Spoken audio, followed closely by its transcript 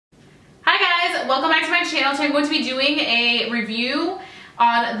guys, welcome back to my channel. So I'm going to be doing a review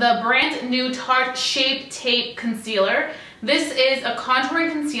on the brand new Tarte Shape Tape Concealer. This is a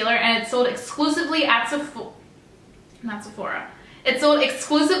contouring concealer and it's sold exclusively at Sephora. It's sold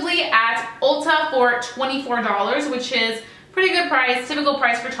exclusively at Ulta for $24, which is pretty good price, typical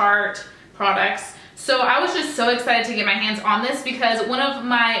price for Tarte products. So I was just so excited to get my hands on this because one of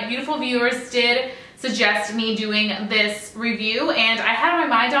my beautiful viewers did suggest me doing this review and I had my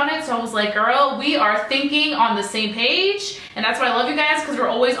mind on it, so I was like, girl, we are thinking on the same page. And that's why I love you guys, because we're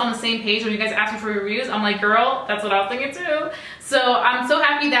always on the same page. When you guys ask me for reviews, I'm like, girl, that's what I was thinking too. So I'm so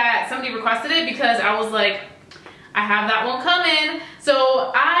happy that somebody requested it because I was like, I have that one coming.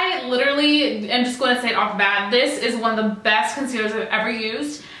 So I literally am just going to say it off the bat, this is one of the best concealers I've ever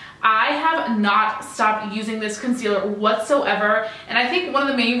used. I have not stopped using this concealer whatsoever, and I think one of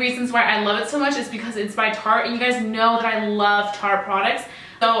the main reasons why I love it so much is because it's by Tarte, and you guys know that I love Tarte products,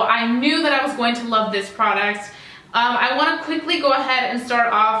 so I knew that I was going to love this product. I want to quickly go ahead and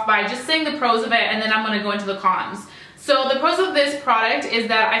start off by just saying the pros of it, and then I'm going to go into the cons. So the pros of this product is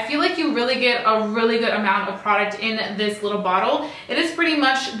that I feel like you really get a really good amount of product in this little bottle. It is pretty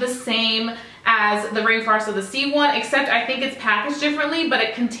much the same as the Rainforest of the Sea one, except I think it's packaged differently, but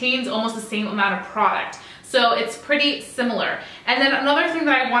it contains almost the same amount of product. So it's pretty similar. And then another thing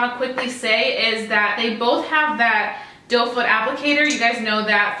that I want to quickly say is that they both have that doe foot applicator. You guys know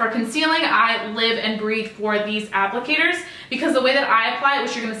that for concealing, I live and breathe for these applicators because the way that I apply it,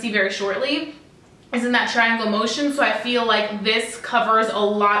 which you're going to see very shortly, is in that triangle motion. So I feel like this covers a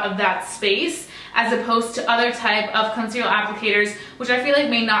lot of that space, as opposed to other type of concealer applicators, which I feel like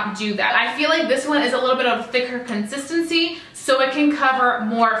may not do that. I feel like this one is a little bit of a thicker consistency, so it can cover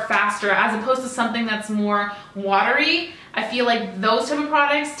more faster, as opposed to something that's more watery. I feel like those type of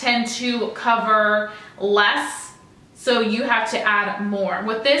products tend to cover less, so you have to add more.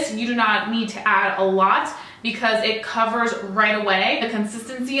 With this, you do not need to add a lot because it covers right away. The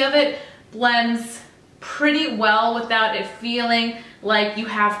consistency of it blends pretty well without it feeling like you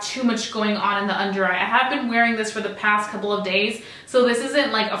have too much going on in the under eye. I have been wearing this for the past couple of days, so this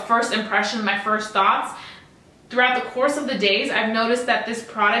isn't like a first impression, my first thoughts. Throughout the course of the days, I've noticed that this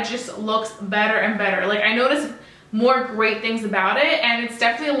product just looks better and better. Like, I noticed more great things about it, and it's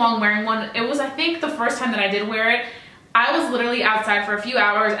definitely a long wearing one. It was, I think, the first time that I did wear it, I was literally outside for a few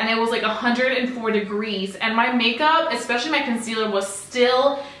hours and it was like 104 degrees, and my makeup, especially my concealer, was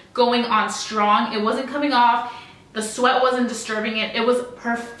still going on strong. It wasn't coming off. The sweat wasn't disturbing it. It was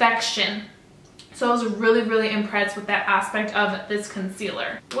perfection. So I was really, really impressed with that aspect of this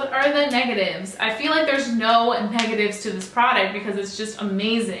concealer. What are the negatives? I feel like there's no negatives to this product because it's just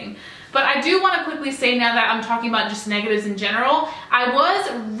amazing. But I do want to quickly say, now that I'm talking about just negatives in general, I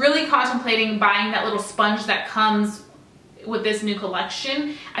was really contemplating buying that little sponge that comes with this new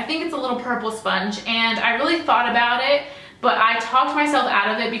collection. I think it's a little purple sponge, and I really thought about it, but I talked myself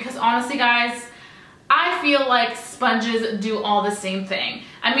out of it because honestly, guys, I feel like sponges do all the same thing.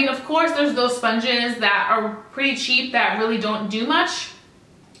 I mean, of course, there's those sponges that are pretty cheap that really don't do much.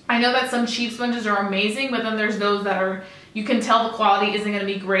 I know that some cheap sponges are amazing, but then there's those that are, you can tell the quality isn't going to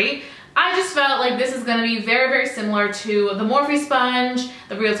be great. I just felt like this is going to be very, very similar to the Morphe sponge,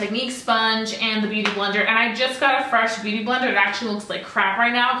 the Real Technique sponge, and the Beauty Blender. And I just got a fresh Beauty Blender. It actually looks like crap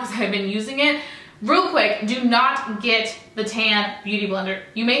right now because I've been using it. Real quick, do not get the tan Beauty Blender.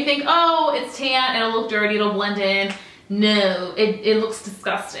 You may think, oh, it's tan, it'll look dirty, it'll blend in. No, it looks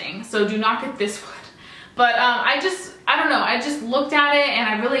disgusting. So do not get this one. But I don't know, I just looked at it and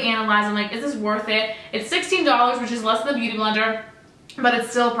I really analyzed. I'm like, is this worth it? It's $16, which is less than the Beauty Blender, but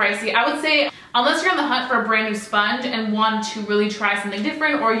it's still pricey. I would say, unless you're on the hunt for a brand new sponge and want to really try something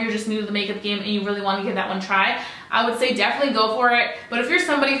different, or you're just new to the makeup game and you really want to give that one a try, I would say definitely go for it. But if you're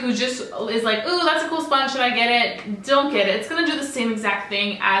somebody who just is like, ooh, that's a cool sponge, should I get it? Don't get it. It's gonna do the same exact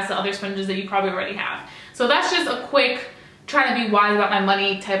thing as the other sponges that you probably already have. So that's just a quick, trying to be wise about my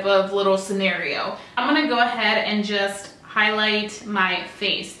money type of little scenario. I'm gonna go ahead and just highlight my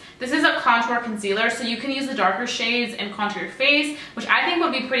face. This is a contour concealer, so you can use the darker shades and contour your face, which I think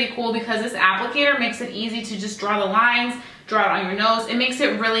would be pretty cool because this applicator makes it easy to just draw the lines, draw it on your nose. It makes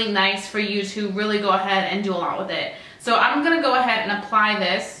it really nice for you to really go ahead and do a lot with it. So I'm gonna go ahead and apply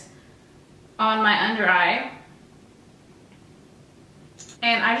this on my under eye.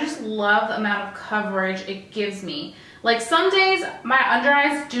 And I just love the amount of coverage it gives me. Like, some days my under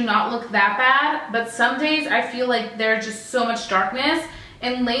eyes do not look that bad, but some days I feel like there's just so much darkness.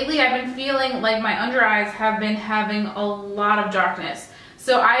 And lately I've been feeling like my under eyes have been having a lot of darkness.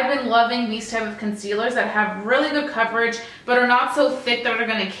 So I've been loving these type of concealers that have really good coverage, but are not so thick that are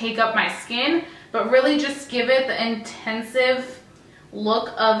gonna cake up my skin, but really just give it the intensive look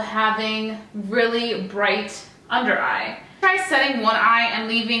of having really bright under eye. Try setting one eye and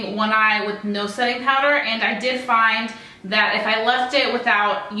leaving one eye with no setting powder, and I did find that if I left it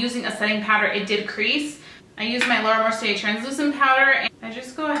without using a setting powder, it did crease. I use my Laura Mercier translucent powder, and I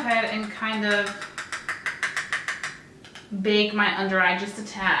just go ahead and kind of bake my under eye just a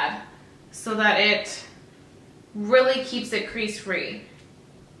tad so that it really keeps it crease free,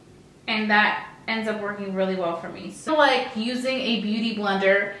 and that ends up working really well for me. So like using a beauty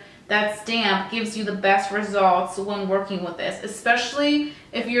blender that's damp gives you the best results when working with this, especially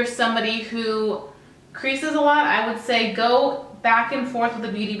if you're somebody who creases a lot. I would say go back and forth with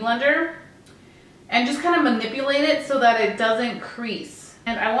the beauty blender and just kind of manipulate it so that it doesn't crease.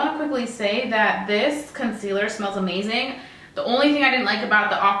 And I want to quickly say that this concealer smells amazing. The only thing I didn't like about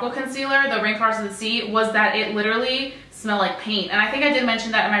the Aqua Concealer, the Rainforest of the Sea, was that it literally smelled like paint. And I think I did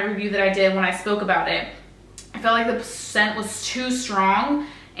mention that in my review that I did when I spoke about it. I felt like the scent was too strong,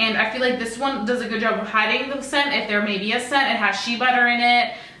 and I feel like this one does a good job of hiding the scent if there may be a scent. It has shea butter in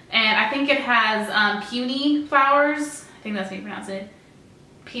it, and I think it has peony flowers. I think that's how you pronounce it.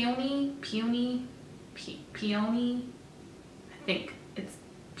 Peony? I think it's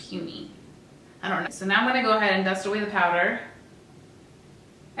peony. I don't know. So now I'm going to go ahead and dust away the powder.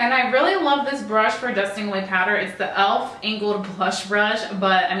 And I really love this brush for dusting away powder. It's the e.l.f. Angled Blush Brush,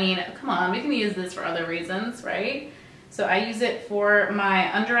 but I mean, come on, we can use this for other reasons, right? So I use it for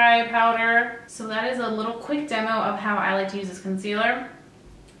my under eye powder. So that is a little quick demo of how I like to use this concealer.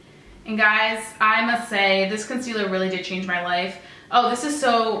 And guys, I must say, this concealer really did change my life. Oh, this is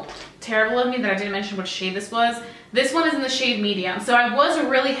so terrible of me that I didn't mention what shade this was. This one is in the shade medium. So I was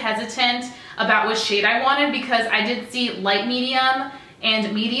really hesitant about which shade I wanted because I did see light medium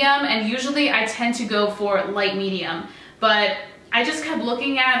and medium, and usually I tend to go for light medium. But I just kept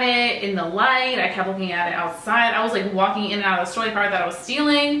looking at it in the light, I kept looking at it outside. I was like walking in and out of the store, I thought I was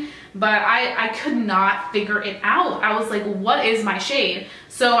stealing, but I could not figure it out. I was like, what is my shade?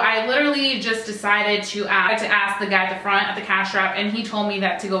 So I literally just decided to ask the guy at the front at the cash wrap, and he told me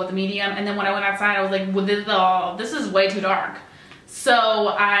that to go with the medium. And then when I went outside, I was like, well, this is way too dark. So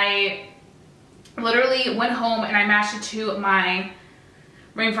I literally went home and I matched it to my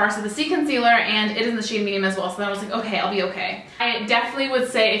Rainforest of the Sea concealer, and it is in the shade medium as well. So then I was like, okay, I'll be okay. I definitely would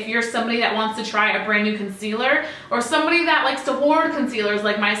say if you're somebody that wants to try a brand new concealer, or somebody that likes to hoard concealers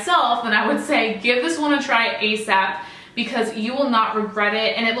like myself, then I would say give this one a try ASAP, because you will not regret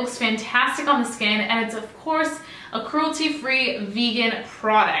it, and it looks fantastic on the skin, and it's of course a cruelty-free vegan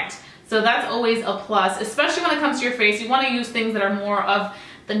product. So that's always a plus, especially when it comes to your face. You want to use things that are more of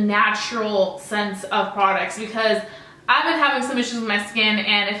the natural sense of products, because I've been having some issues with my skin,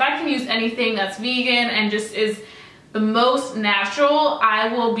 and if I can use anything that's vegan and just is the most natural, I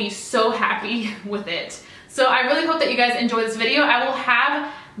will be so happy with it. So I really hope that you guys enjoy this video. I will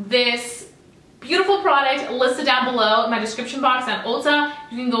have this beautiful product listed down below in my description box on Ulta.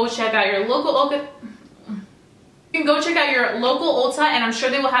 You can go check out your local Ulta. You can go check out your local Ulta, and I'm sure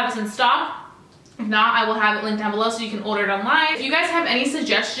they will have this in stock. If not, I will have it linked down below so you can order it online. If you guys have any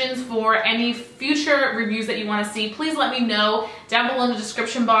suggestions for any future reviews that you want to see, please let me know down below in the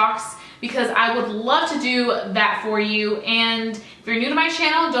description box, because I would love to do that for you. And if you're new to my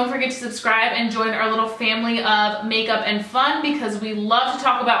channel, don't forget to subscribe and join our little family of makeup and fun, because we love to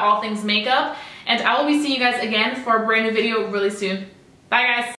talk about all things makeup. And I will be seeing you guys again for a brand new video really soon. Bye guys.